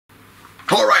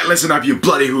Alright, listen up you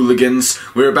bloody hooligans.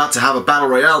 We're about to have a battle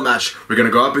royale match. We're gonna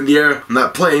go up in the air on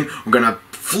that plane. We're gonna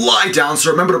fly down,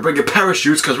 so remember to bring your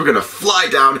parachutes because we're gonna fly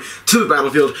down to the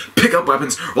battlefield, pick up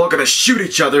weapons, we're all gonna shoot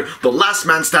each other. The last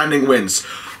man standing wins.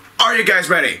 Are you guys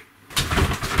ready?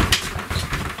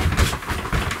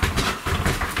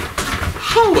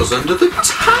 I was under the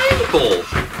table.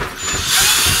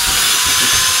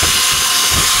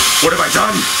 What have I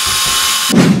done?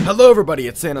 Hello everybody,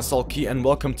 it's Sawlky and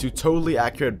welcome to Totally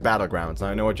Accurate Battlegrounds. Now,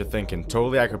 I know what you're thinking,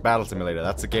 Totally Accurate Battle Simulator.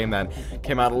 That's a game that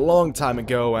came out a long time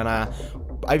ago and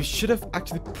I should have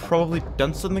actually probably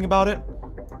done something about it.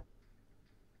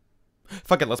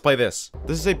 Fuck it, let's play this.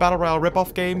 This is a Battle Royale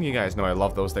ripoff game. You guys know I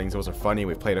love those things, those are funny.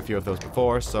 We've played a few of those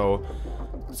before, so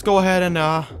let's go ahead and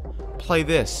play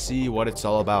this, see what it's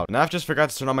all about. Now I've just forgot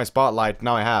to turn on my spotlight,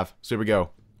 now I have, so here we go.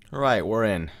 Alright, we're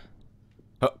in.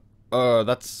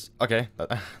 That's okay.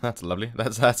 That's lovely.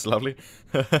 That's lovely.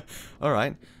 All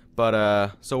right,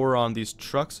 but so we're on these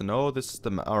trucks, and oh, this is the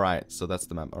map. All right, so that's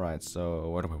the map. All right, so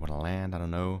where do we want to land? I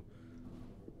don't know.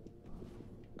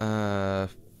 I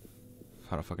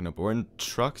don't fucking know. But we're in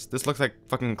trucks. This looks like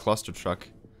fucking cluster truck.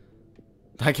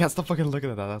 I can't stop fucking looking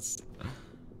at that.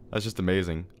 That's just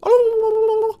amazing. All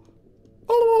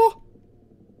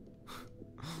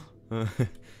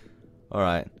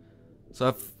right, so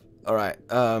I've. Alright,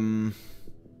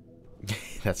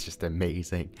 that's just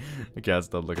amazing. I can't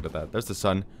stop looking at that. There's the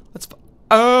sun.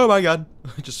 Oh my god.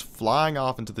 Just flying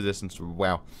off into the distance.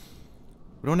 Wow.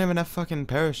 We don't have enough fucking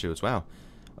parachutes. Wow.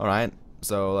 Alright,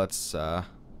 so let's, try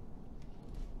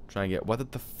and get...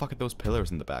 What the fuck are those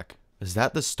pillars in the back? Is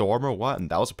that the storm or what?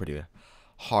 And that was a pretty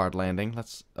hard landing.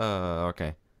 Let's,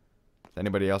 okay. Is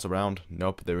anybody else around?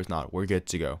 Nope, there is not. We're good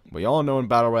to go. We all know in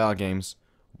Battle Royale games,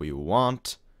 we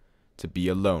want to be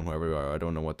alone wherever we are. I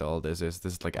don't know what all this is.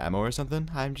 This is like ammo or something.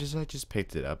 I just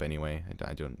picked it up anyway.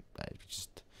 I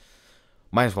just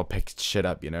might as well pick shit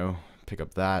up, you know. Pick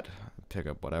up that, pick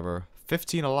up whatever.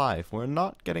 15 alive. We're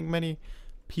not getting many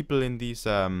people in these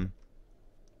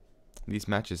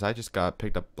matches. I just got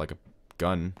picked up like a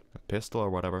gun, a pistol or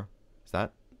whatever. Is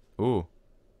that? Ooh,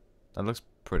 that looks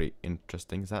pretty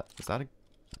interesting. Is that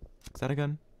a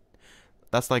gun?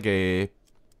 That's like a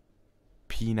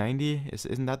P90?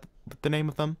 Isn't that the name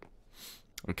of them?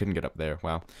 I couldn't get up there.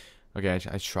 Wow. Okay,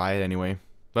 I try it anyway.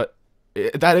 But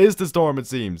that is the storm, it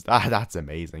seems. That's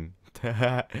amazing.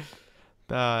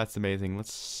 That's amazing.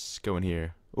 Let's go in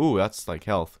here. Ooh, that's like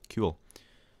health. Cool.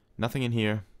 Nothing in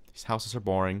here. These houses are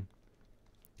boring.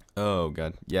 Oh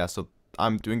god. Yeah, so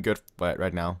I'm doing good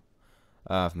right now.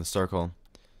 From the circle.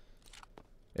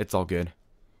 It's all good.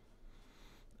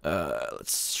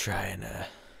 Let's try and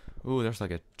ooh, there's like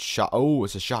a shot. Oh,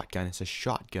 it's a shotgun. It's a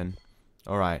shotgun.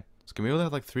 Alright. So can we only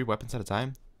have like 3 weapons at a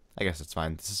time? I guess it's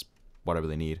fine. This is what I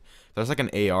really need. If there's like an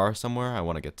AR somewhere, I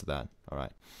want to get to that.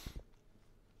 Alright.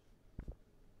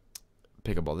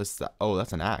 Pick a ball. This is that. Oh,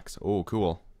 that's an axe. Oh,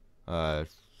 cool. I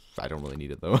don't really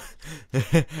need it though.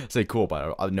 Say cool,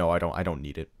 but no, I don't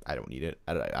need it. I don't need it.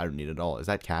 I don't need it at all. Is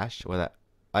that cash? What that?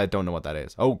 I don't know what that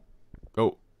is. Oh,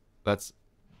 that's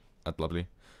lovely.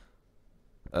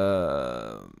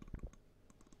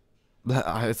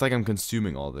 It's like I'm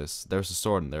consuming all this. There's a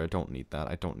sword in there. I don't need that.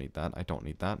 I don't need that. I don't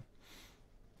need that.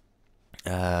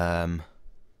 The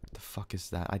fuck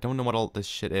is that? I don't know what all this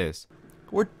shit is.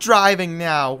 We're driving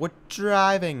now. We're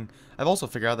driving. I've also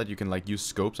figured out that you can like use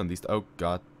scopes on these. Oh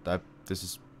god, this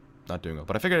is not doing well.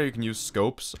 But I figured out you can use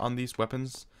scopes on these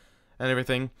weapons and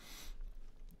everything.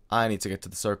 I need to get to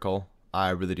the circle. I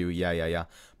really do. Yeah.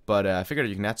 But I figured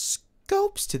you can add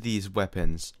scopes to these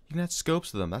weapons. You can add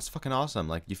scopes to them. That's fucking awesome.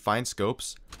 Like, you find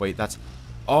scopes. Wait, that's...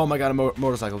 Oh my god, a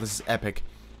motorcycle. This is epic.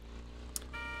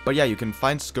 But yeah, you can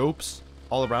find scopes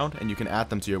all around, and you can add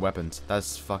them to your weapons.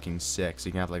 That's fucking sick. So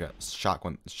you can have, like, a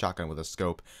shotgun with a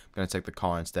scope. I'm gonna take the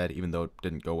car instead, even though it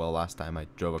didn't go well last time I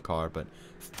drove a car, but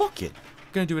fuck it.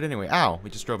 I'm gonna do it anyway. Ow, we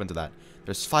just drove into that.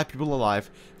 There's 5 people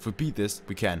alive. If we beat this,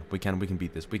 we can beat this. We can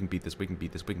beat this. We can beat this. We can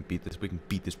beat this. We can beat this. We can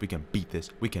beat this. We can beat this.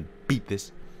 We can beat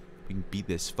this. We can beat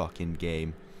this fucking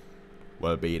game.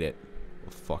 We'll beat it.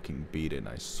 We'll fucking beat it. And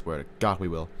I swear to God we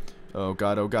will. Oh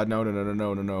god. Oh god.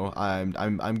 No.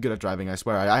 I'm good at driving. I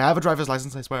swear. I have a driver's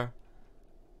license. I swear.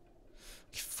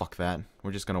 Fuck that.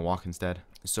 We're just gonna walk instead.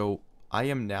 So I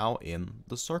am now in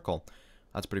the circle.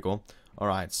 That's pretty cool. All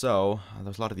right. So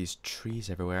there's a lot of these trees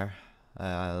everywhere.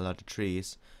 A lot of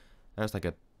trees. There's like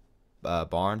a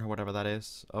barn or whatever that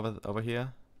is over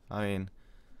here. I mean,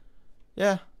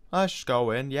 yeah. Let's just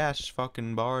go in. Yeah, it's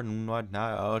fucking barn and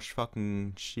whatnot. I'll just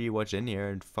fucking see what's in here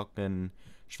and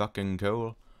it's fucking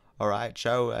cool. Alright,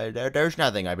 so there's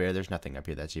nothing up here. There's nothing up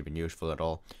here that's even useful at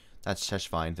all. That's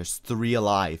fine. There's 3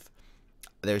 alive.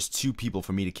 there's 2 people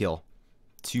for me to kill.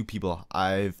 2 people.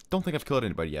 I don't think I've killed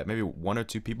anybody yet. Maybe 1 or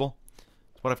 2 people.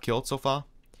 That's what I've killed so far.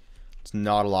 It's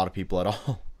not a lot of people at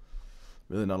all.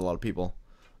 Really not a lot of people.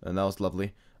 And that was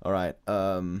lovely. Alright,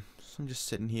 so I'm just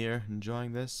sitting here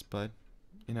enjoying this, but,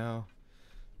 you know,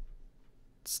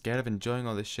 scared of enjoying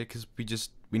all this shit because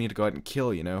we need to go out and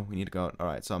kill, you know? We need to go out.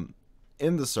 Alright, so I'm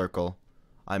in the circle.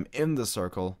 I'm in the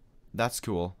circle. That's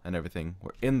cool and everything.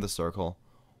 We're in the circle.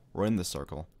 We're in the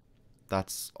circle.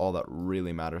 That's all that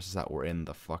really matters, is that we're in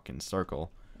the fucking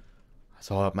circle. That's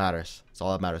all that matters. That's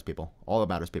all that matters, people. All that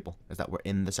matters, people, is that we're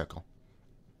in the circle.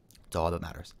 That's all that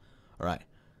matters. Alright.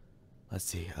 Let's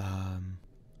see.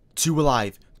 2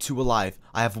 alive. 2 alive.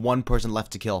 I have 1 person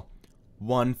left to kill.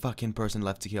 1 fucking person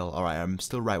left to kill. Alright, I'm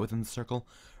still right within the circle.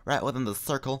 Right within the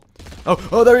circle.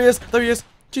 Oh, there he is. There he is.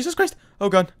 Jesus Christ. Oh,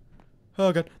 God.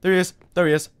 Oh, God. There he is. There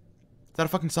he is. Is that a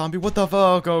fucking zombie? What the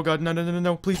fuck? Oh, God. No, no, no, no,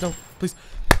 no. Please, no. Please.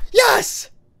 Yes!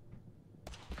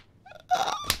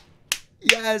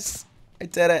 Yes! I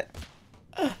did it.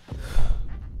 Oh,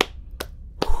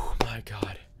 my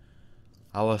God.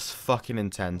 That was fucking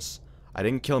intense. I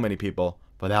didn't kill many people,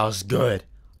 but that was good.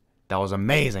 That was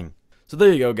amazing. So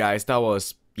there you go, guys. That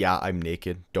was... Yeah, I'm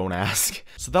naked. Don't ask.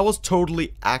 So that was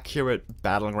totally Accurate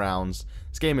Battlegrounds.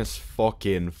 This game is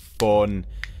fucking fun.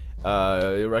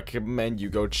 I recommend you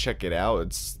go check it out.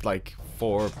 It's like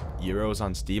 €4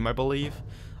 on Steam, I believe.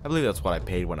 I believe that's what I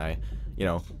paid when I, you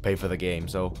know, paid for the game.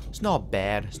 So it's not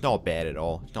bad. It's not bad at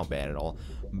all. It's not bad at all.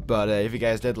 But if you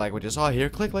guys did like what you saw here,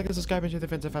 click like and subscribe and share the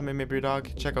friends and family, maybe your dog.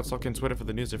 Check out Sawlky on Twitter for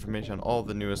the news information on all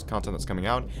the newest content that's coming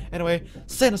out. Anyway,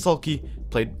 Santa Sawlky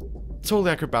played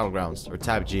totally Accurate Battlegrounds, or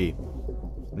Tab G.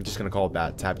 I'm just gonna call it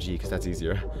that, Tab G, because that's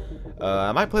easier.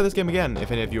 I might play this game again.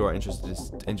 If any of you are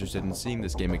interested in seeing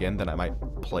this game again, then I might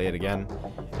play it again.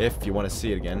 If you want to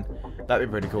see it again, that'd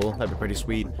be pretty cool. That'd be pretty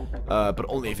sweet. But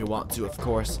only if you want to, of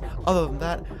course. Other than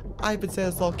that, I've been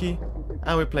Santa Sawlky,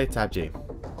 and we played Tab G.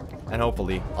 And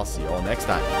hopefully, I'll see you all next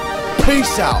time.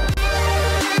 Peace out!